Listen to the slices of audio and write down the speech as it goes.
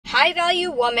High value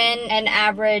woman and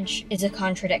average is a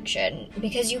contradiction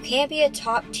because you can't be a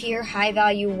top tier high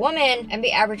value woman and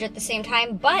be average at the same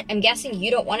time, but I'm guessing you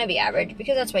don't want to be average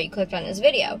because that's why you clicked on this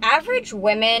video. Average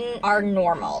women are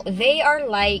normal. They are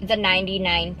like the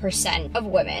 99% of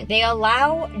women. They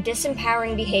allow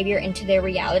disempowering behavior into their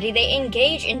reality. They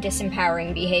engage in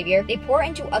disempowering behavior. They pour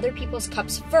into other people's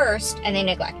cups first and they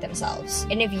neglect themselves.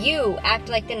 And if you act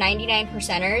like the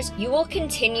 99%ers, you will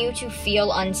continue to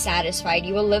feel unsatisfied.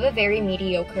 You will live a very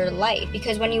mediocre life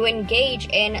because when you engage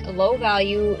in low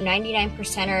value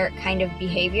 99%er kind of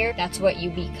behavior, that's what you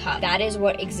become. That is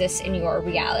what exists in your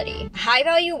reality. High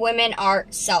value women are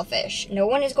selfish. No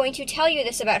one is going to tell you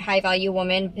this about high value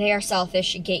women. They are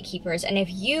selfish gatekeepers. And if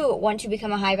you want to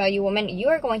become a high value woman, you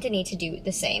are going to need to do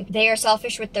the same. They are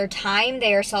selfish with their time.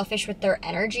 They are selfish with their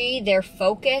energy, their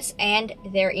focus, and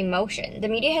their emotion. The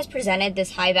media has presented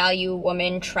this high value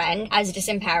woman trend as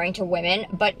disempowering to women,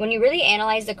 but when you really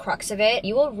analyze the crux of it,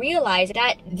 you will realize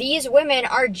that these women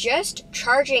are just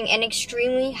charging an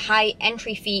extremely high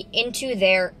entry fee into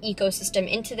their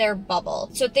ecosystem, into their bubble.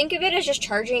 So think of it as just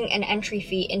charging an entry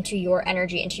fee into your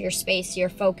energy, into your space, your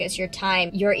focus, your time,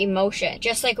 your emotion.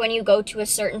 Just like when you go to a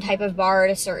certain type of bar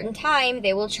at a certain time,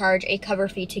 they will charge a cover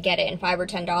fee to get in, $5 or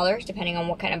 $10, depending on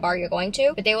what kind of bar you're going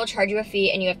to, but they will charge you a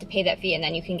fee and you have to pay that fee and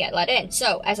then you can get let in.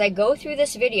 So as I go through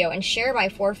this video and share my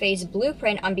 4-phase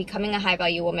blueprint on becoming a high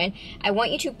value woman, I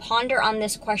want you to ponder on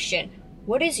this question.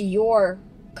 What is your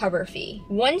cover fee?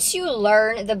 Once you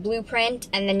learn the blueprint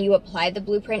and then you apply the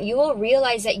blueprint, you will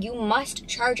realize that you must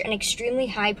charge an extremely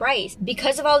high price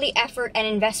because of all the effort and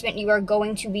investment you are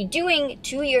going to be doing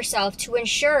to yourself to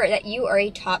ensure that you are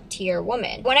a top tier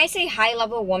woman. When I say high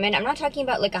level woman, I'm not talking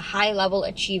about like a high level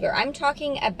achiever. I'm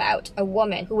talking about a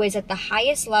woman who is at the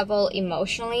highest level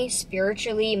emotionally,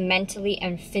 spiritually, mentally,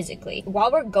 and physically.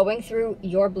 While we're going through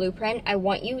your blueprint, I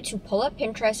want you to pull up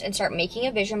Pinterest and start making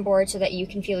a vision board so that you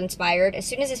can feel inspired. As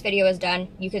soon as this video is done,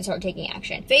 you can start taking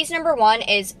action. Phase number 1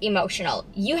 is emotional.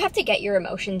 You have to get your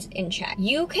emotions in check.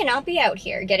 You cannot be out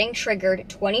here getting triggered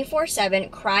 24/7,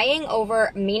 crying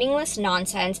over meaningless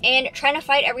nonsense, and trying to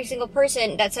fight every single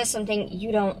person that says something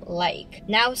you don't like.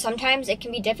 Now, sometimes it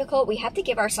can be difficult. We have to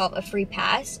give ourselves a free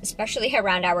pass, especially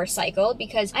around our cycle,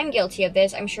 because I'm guilty of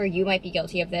this. I'm sure you might be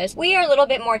guilty of this. We are a little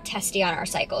bit more testy on our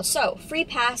cycle. So, free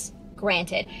pass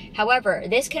granted. However,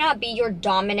 this cannot be your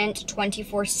dominant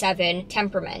 24/7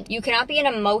 temperament. You cannot be an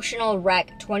emotional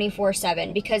wreck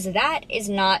 24/7 because that is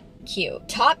not cute.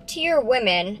 Top tier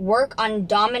women work on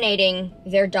dominating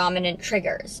their dominant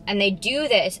triggers, and they do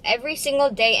this every single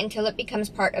day until it becomes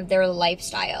part of their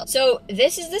lifestyle. So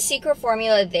this is the secret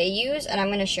formula they use, and I'm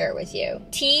going to share it with you.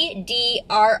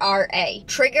 TDRRA.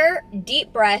 Trigger,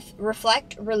 deep breath,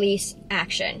 reflect, release,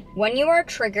 action. When you are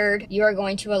triggered, you are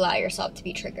going to allow yourself to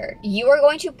be triggered. You are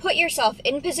going to put yourself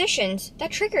in positions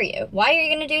that trigger you. Why are you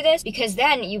going to do this? Because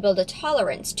then you build a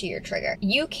tolerance to your trigger.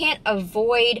 You can't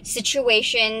avoid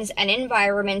situations and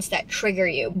environments that trigger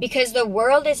you because the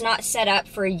world is not set up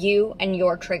for you and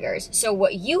your triggers. So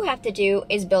what you have to do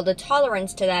is build a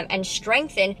tolerance to them and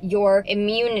strengthen your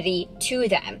immunity to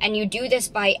them. And you do this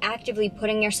by actively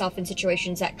putting yourself in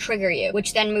situations that trigger you,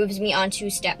 which then moves me on to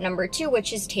step number 2,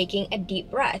 which is taking a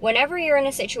deep breath. Whenever you're in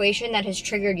a situation that has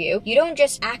triggered you, you don't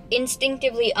just act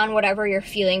instinctively on whatever you're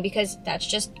feeling because that's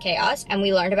just chaos. And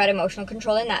we learned about emotional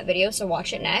control in that video, so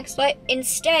watch it next. But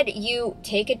instead, you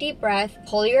take a deep breath,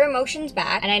 pull your emotions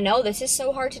back, and I know this is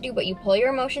so hard to do, but you pull your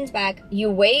emotions back, you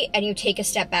wait, and you take a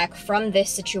step back from this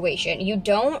situation. You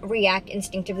don't react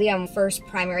instinctively on first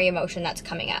primary emotion that's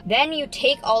coming up. Then you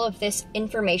take all of this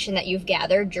information that you've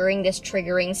gathered during this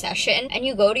triggering session, and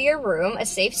you go to your room, a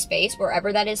safe space,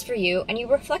 wherever that is for you, and you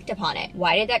reflect upon it.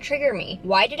 Why did that trigger me?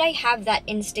 Why did I have that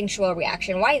instinctual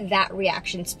reaction? Why that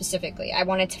reaction specifically? I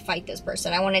wanted to fight this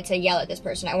person. I wanted to yell at this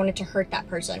person. I wanted to hurt that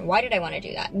person. Why did I want to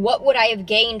do that? What would I have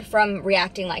gained from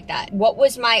reacting like that? What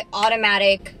was my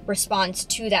automatic response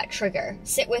to that trigger?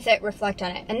 Sit with it, reflect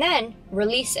on it, and then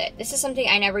release it. This is something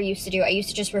I never used to do. I used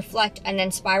to just reflect and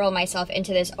then spiral myself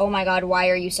into this, oh my God, why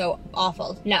are you so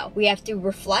awful? No, we have to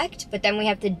reflect, but then we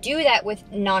have to do that with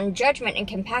non-judgment and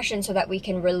compassion so that we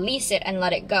can release it and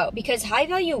let it go. Because high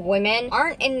value women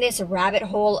aren't in this rabbit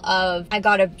hole of, I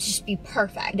gotta just be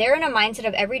perfect. They're in a mindset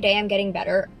of every day I'm getting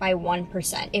better by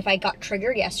 1%. If I got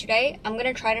triggered yesterday, I'm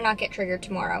gonna try to not get triggered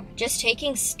tomorrow. Just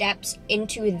taking steps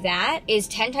into that is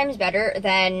 10 times better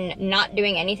than not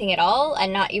doing anything at all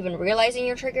and not even realizing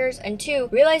your triggers. And 2,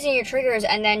 realizing your triggers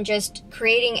and then just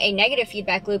creating a negative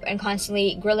feedback loop and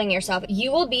constantly grilling yourself.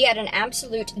 You will be at an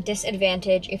absolute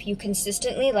disadvantage if you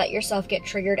consistently let yourself get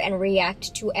triggered and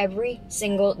react to every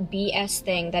single BS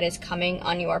thing that is coming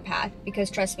on your path. Because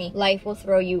trust me, life will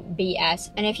throw you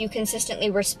BS. And if you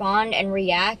consistently respond and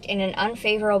react in an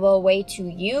unfavorable way to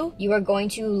you, you are going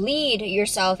to lead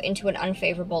yourself into an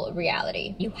unfavorable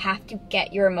reality. You have to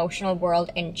get your emotional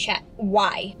world in check.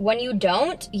 Why? When you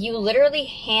don't, you literally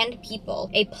hand people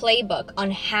a playbook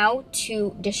on how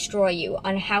to destroy you,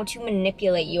 on how to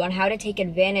manipulate you, on how to take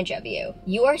advantage of you.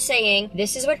 You are saying,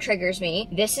 this is what triggers me,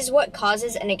 this is what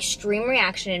causes an extreme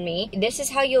reaction in me, this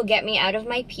is how you'll get me out of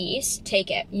my peace,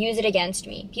 take it, use it against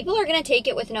me. People are going to take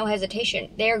it with no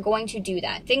hesitation. They are going to do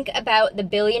that. Think about the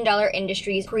billion-dollar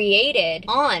industries created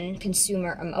on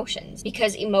consumer emotions,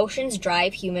 because emotions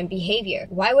drive human behavior.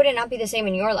 Why would it not be the same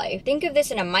in your life? Think of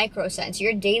this in a micro sense,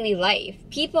 your daily life.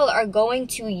 People are going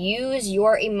to use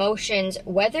your emotions,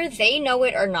 whether they know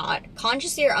it or not,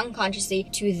 consciously or unconsciously,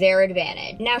 to their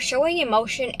advantage. Now, showing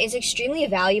emotion is extremely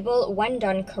valuable when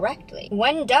done correctly.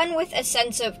 When done with a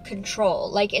sense of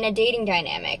control, like in a dating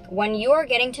dynamic, when you are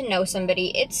getting to know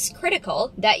somebody, it's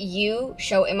critical that you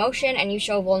show emotion and you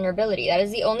show vulnerability. That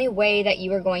is the only way that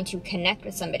you are going to connect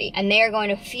with somebody, and they are going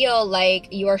to feel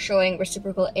like you are showing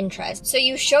reciprocal interest. So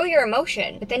you show your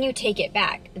emotion, but then you take it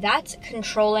back. That's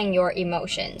controlling your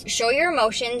emotions. Show your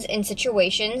emotions in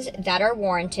situations that are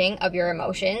warranting of your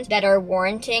emotions, that are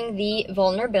warranting the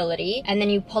vulnerability, and then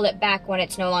you pull it back when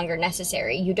it's no longer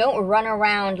necessary. You don't run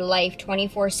around life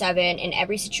 24/7 in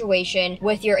every situation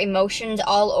with your emotions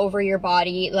all over your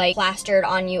body, like plastered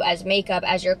on you as makeup,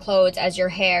 as your clothes, as your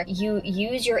hair. You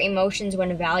use your emotions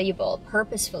when valuable,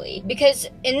 purposefully. Because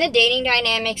in the dating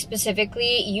dynamic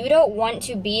specifically, you don't want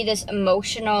to be this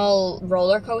emotional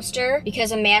roller coaster,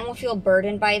 because a man will feel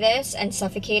burdened by this and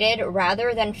suffocated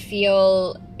rather than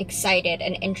feel excited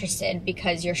and interested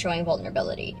because you're showing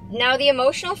vulnerability. Now, the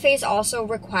emotional phase also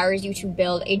requires you to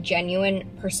build a genuine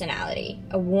personality,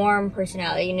 a warm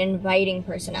personality, an inviting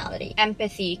personality,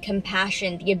 empathy,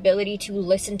 compassion, the ability to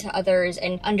listen to others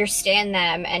and understand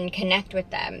them and connect with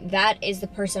them. That is the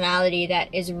personality that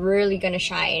is really going to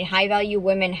shine. High value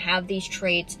women have these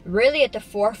traits really at the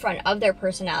forefront of their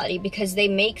personality because they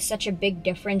make such a big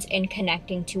difference in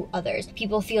connecting to others.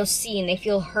 People feel seen, they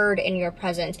feel heard in your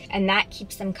presence, and that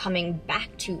keeps them coming back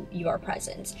to your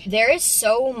presence. There is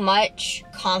so much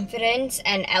confidence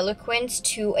and eloquence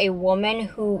to a woman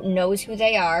who knows who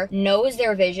they are, knows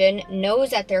their vision,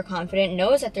 knows that they're confident,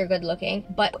 knows that they're good looking,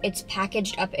 but it's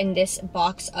packaged up in this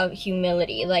box of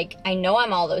humility. Like, I know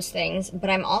I'm all those things, but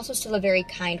I'm also still a very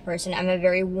kind person. I'm a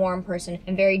very warm person.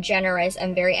 I'm very generous.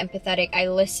 I'm very empathetic. I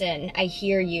listen. I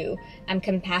hear you. I'm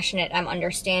compassionate. I'm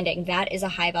understanding. That is a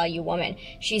high value woman.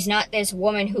 She's not this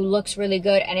woman who looks really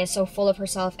good and is so full of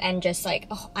herself and just like,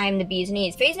 oh, I'm the bee's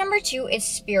knees. Phase number 2 is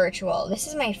spiritual. This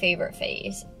is my favorite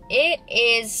phase. It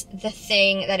is the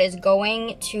thing that is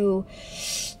going to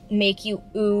make you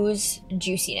ooze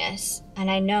juiciness.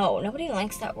 And I know nobody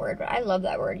likes that word, but I love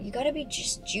that word. You gotta be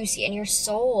just juicy, and your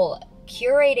soul,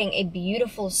 curating a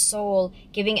beautiful soul,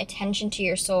 giving attention to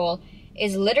your soul,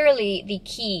 is literally the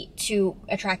key to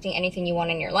attracting anything you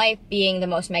want in your life, being the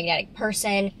most magnetic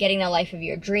person, getting the life of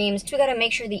your dreams. So we gotta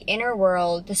make sure the inner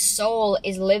world, the soul,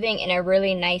 is living in a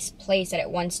really nice place that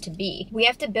it wants to be. We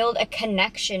have to build a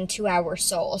connection to our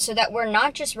soul so that we're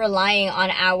not just relying on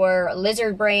our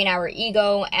lizard brain, our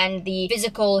ego, and the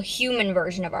physical human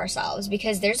version of ourselves,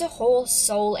 because there's a whole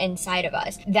soul inside of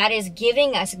us that is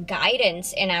giving us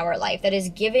guidance in our life, that is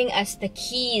giving us the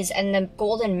keys and the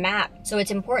golden map. So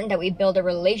it's important that we build a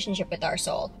relationship with our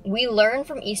soul. We learn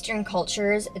from Eastern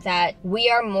cultures that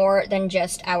we are more than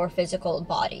just our physical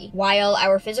body. While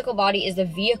our physical body is the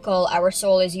vehicle our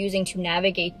soul is using to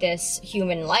navigate this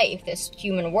human life, this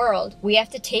human world, we have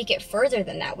to take it further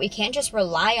than that. We can't just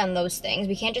rely on those things.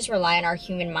 We can't just rely on our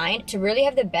human mind. To really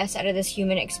have the best out of this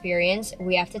human experience,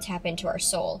 we have to tap into our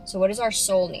soul. So what does our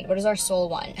soul need? What does our soul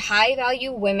want? High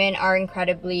value women are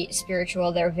incredibly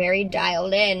spiritual. They're very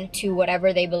dialed in to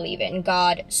whatever they believe in.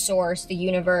 God, source, the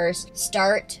universe.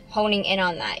 Start honing in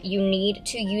on that. You need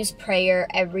to use prayer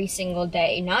every single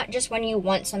day, not just when you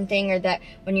want something or that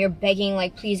when you're begging,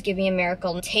 like, please give me a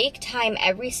miracle. Take time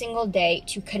every single day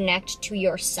to connect to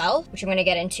yourself, which I'm going to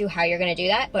get into how you're going to do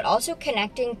that, but also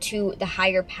connecting to the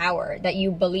higher power that you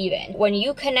believe in. When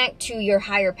you connect to your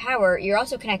higher power, you're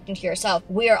also connecting to yourself.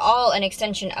 We are all an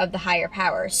extension of the higher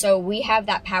power. So we have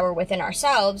that power within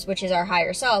ourselves, which is our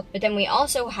higher self, but then we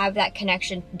also have that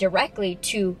connection directly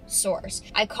to source.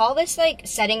 I call this like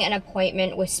setting an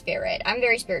appointment with spirit. I'm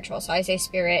very spiritual, so I say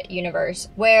spirit, universe,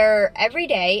 where every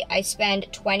day I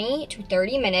spend 20 to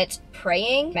 30 minutes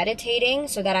praying, meditating,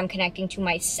 so that I'm connecting to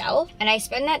myself, and I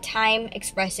spend that time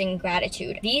expressing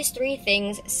gratitude. These three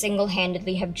things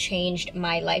single-handedly have changed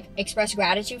my life. Express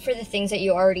gratitude for the things that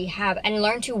you already have, and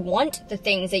learn to want the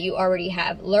things that you already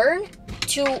have. Learn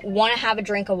to want to have a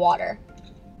drink of water.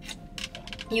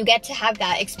 You get to have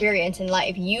that experience in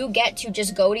life. You get to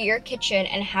just go to your kitchen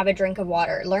and have a drink of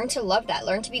water. Learn to love that.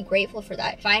 Learn to be grateful for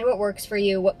that. Find what works for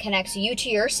you, what connects you to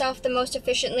yourself the most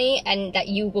efficiently and that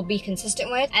you will be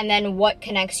consistent with, and then what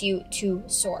connects you to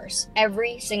source.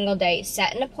 Every single day,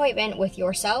 set an appointment with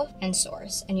yourself and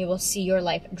source, and you will see your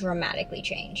life dramatically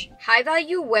change. High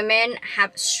value women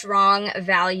have strong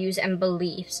values and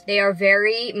beliefs. They are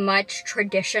very much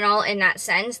traditional in that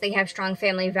sense. They have strong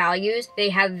family values. They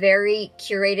have very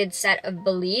curated set of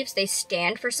beliefs. They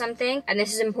stand for something, and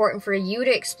this is important for you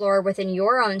to explore within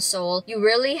your own soul. You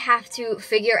really have to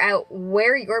figure out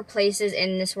where your place is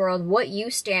in this world, what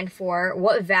you stand for,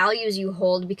 what values you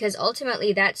hold, because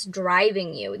ultimately that's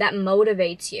driving you, that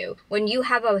motivates you. When you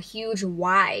have a huge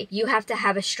why, you have to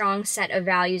have a strong set of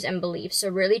values and beliefs. So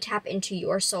really tap into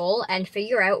your soul and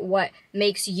figure out what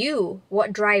makes you,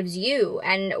 what drives you,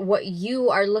 and what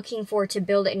you are looking for to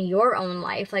build in your own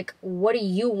life. Like, what do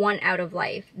you want out of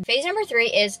life? Phase number 3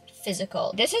 is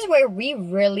physical. This is where we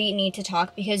really need to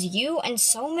talk, because you and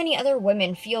so many other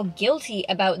women feel guilty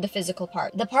about the physical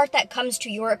part. The part that comes to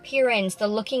your appearance, the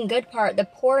looking good part, the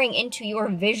pouring into your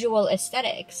visual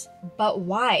aesthetics. But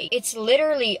why? It's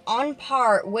literally on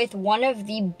par with one of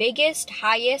the biggest,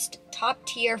 highest, top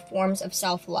tier forms of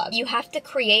self-love. You have to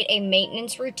create a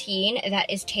maintenance routine that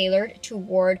is tailored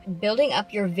toward building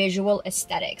up your visual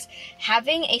aesthetics.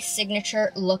 Having a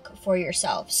signature look for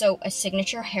yourself. So a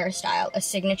signature hairstyle, a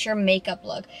signature makeup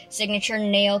look, signature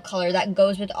nail color that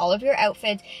goes with all of your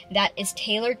outfits, that is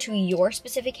tailored to your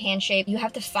specific hand shape. You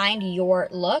have to find your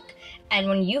look, and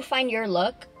when you find your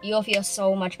look, you'll feel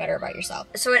so much better about yourself.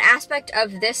 So an aspect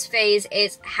of this phase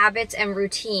is habits and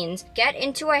routines. Get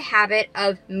into a habit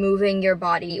of moving your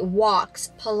body.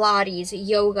 Walks, Pilates,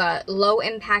 yoga, low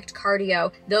impact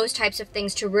cardio, those types of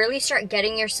things to really start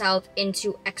getting yourself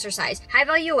into exercise. High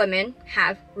value women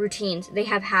have routines. They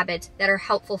have habits that are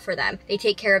helpful for them. They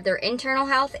take care of their internal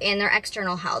health and their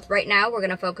external health. Right now, we're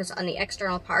gonna focus on the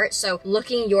external part. So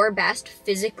looking your best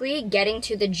physically, getting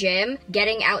to the gym,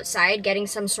 getting outside, getting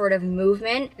some sort of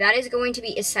movement, that is going to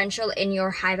be essential in your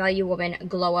high value woman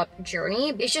glow up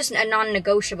journey. It's just a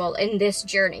non-negotiable in this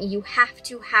journey. You have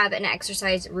to have an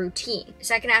exercise routine. The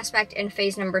second aspect in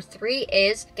phase number 3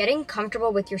 is getting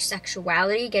comfortable with your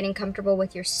sexuality, getting comfortable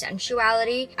with your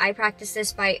sensuality. I practice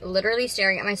this by literally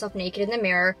staring at myself naked in the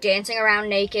mirror, dancing around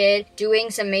naked, doing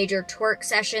some major twerk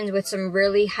sessions with some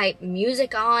really hype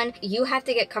music on. You have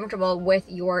to get comfortable with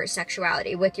your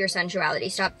sexuality, with your sensuality.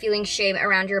 Stop feeling shame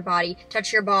around your body.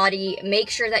 Touch your body. Make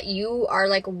sure that you are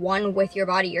like one with your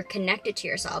body. You're connected to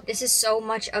yourself. This is so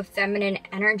much of feminine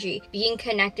energy, being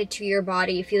connected to your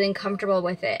body, feeling comfortable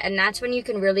with it. And that's when you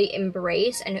can really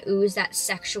embrace and ooze that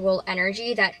sexual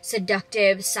energy, that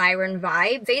seductive siren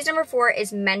vibe. Phase number 4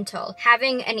 is mental,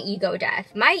 having an ego death.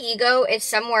 My ego is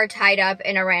somewhere tied up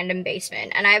in a random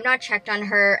basement, and I have not checked on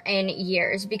her in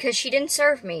years because she didn't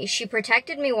serve me. She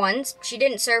protected me once, she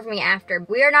didn't serve me after.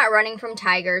 We are not running from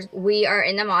tigers. We are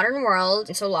in the modern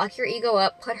world, so lock your ego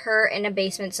up, put her in a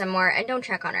basement somewhere, and don't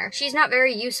check on her. She's not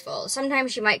very useful.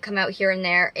 Sometimes she might come out here and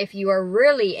there if you are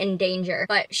really in danger,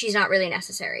 but she's not really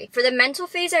necessary. For the mental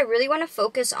phase, I really want to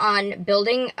focus on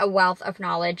building a wealth of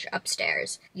knowledge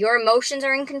upstairs. Your emotions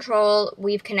are in control.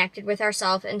 We've connected with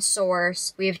ourselves and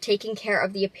source. We have taken care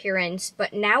of the appearance,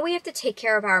 but now we have to take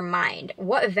care of our mind.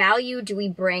 What value do we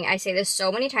bring? I say this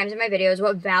so many times in my videos.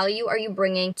 What value are you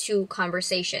bringing to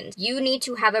conversations? You need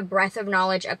to have a breadth of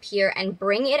knowledge up here and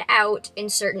bring it out in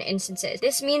certain instances.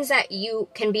 This means that you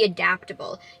can be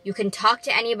adaptable. You can talk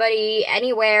to anybody,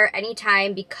 anywhere,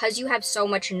 anytime, because you have so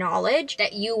much knowledge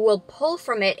that you will pull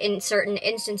from it in certain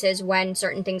instances when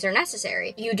certain things are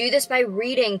necessary. You do this by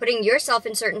reading, putting yourself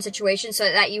in certain situations so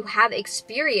that you have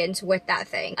experience with that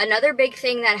thing. Another big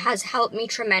thing that has helped me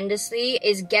tremendously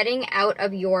is getting out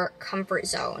of your comfort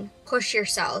zone. push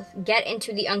yourself, get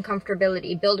into the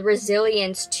uncomfortability, build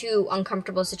resilience to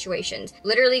uncomfortable situations.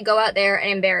 Literally go out there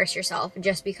and embarrass yourself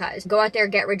just because. Go out there,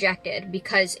 get rejected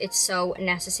because it's so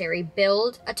necessary.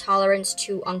 Build a tolerance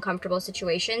to uncomfortable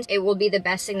situations. It will be the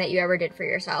best thing that you ever did for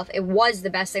yourself. It was the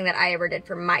best thing that I ever did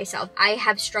for myself. I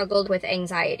have struggled with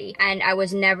anxiety and I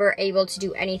was never able to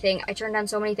do anything. I turned down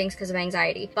so many things because of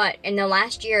anxiety. But in the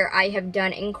last year, I have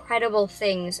done incredible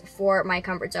things for my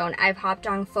comfort zone. I've hopped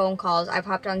on phone calls. I've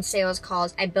hopped on sales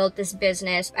calls. I built this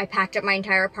business. I packed up my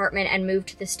entire apartment and moved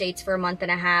to the States for a month and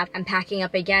a half. I'm packing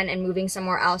up again and moving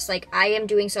somewhere else. Like, I am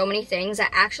doing so many things that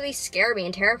actually scare me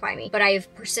and terrify me, but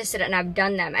I've persisted and I've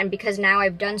done them. And because now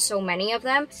I've done so many of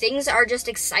them, things are just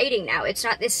exciting now. It's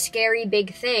not this scary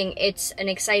big thing. It's an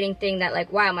exciting thing that,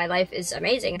 like, wow, my life is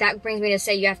amazing. That brings me to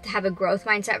say you have to have a growth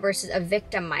mindset versus a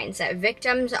victim mindset.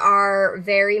 Victims are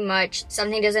very much,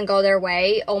 something doesn't go their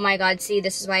way. Oh my God, see,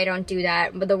 this is why I don't do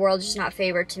that. But the world's just not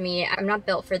favored to me. I'm not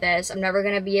built for this. I'm never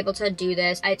going to be able to do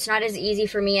this. It's not as easy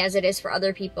for me as it is for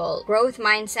other people. Growth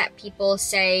mindset people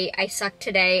say, I suck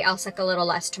today, I'll suck a little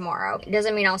less tomorrow. It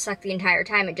doesn't mean I'll suck the entire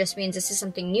time. It just means this is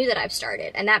something new that I've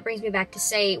started. And that brings me back to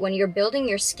say, when you're building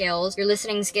your skills, your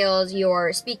listening skills,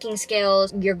 your speaking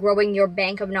skills, you're growing your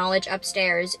bank of knowledge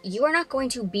upstairs, you are not going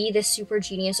to be this super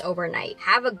genius overnight.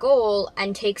 Have a goal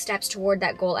and take steps toward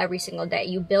that goal every single day.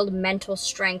 You build mental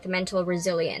strength, mental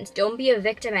resilience. Don't be a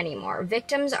victim anymore.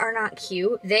 Victims are not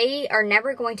cute. They are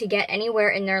never going to get anywhere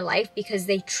in their life because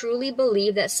they truly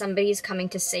believe that somebody's coming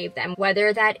to save them.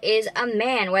 Whether that is a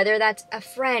man, whether that's a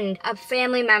friend, a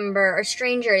family member, a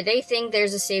stranger, they think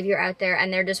there's a savior out there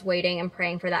and they're just waiting and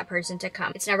praying for that person to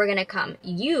come. It's never gonna come.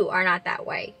 You are not that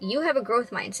way. You have a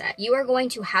growth mindset. You are going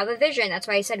to have a vision. That's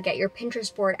why I said get your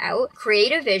Pinterest board out,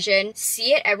 create a vision,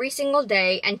 see it every single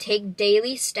day, and take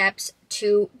daily steps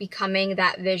to becoming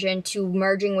that vision, to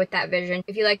merging with that vision.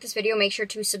 If you like this video, make sure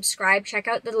to subscribe, check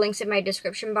out the links in my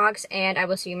description box, and I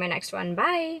will see you in my next one.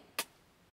 Bye!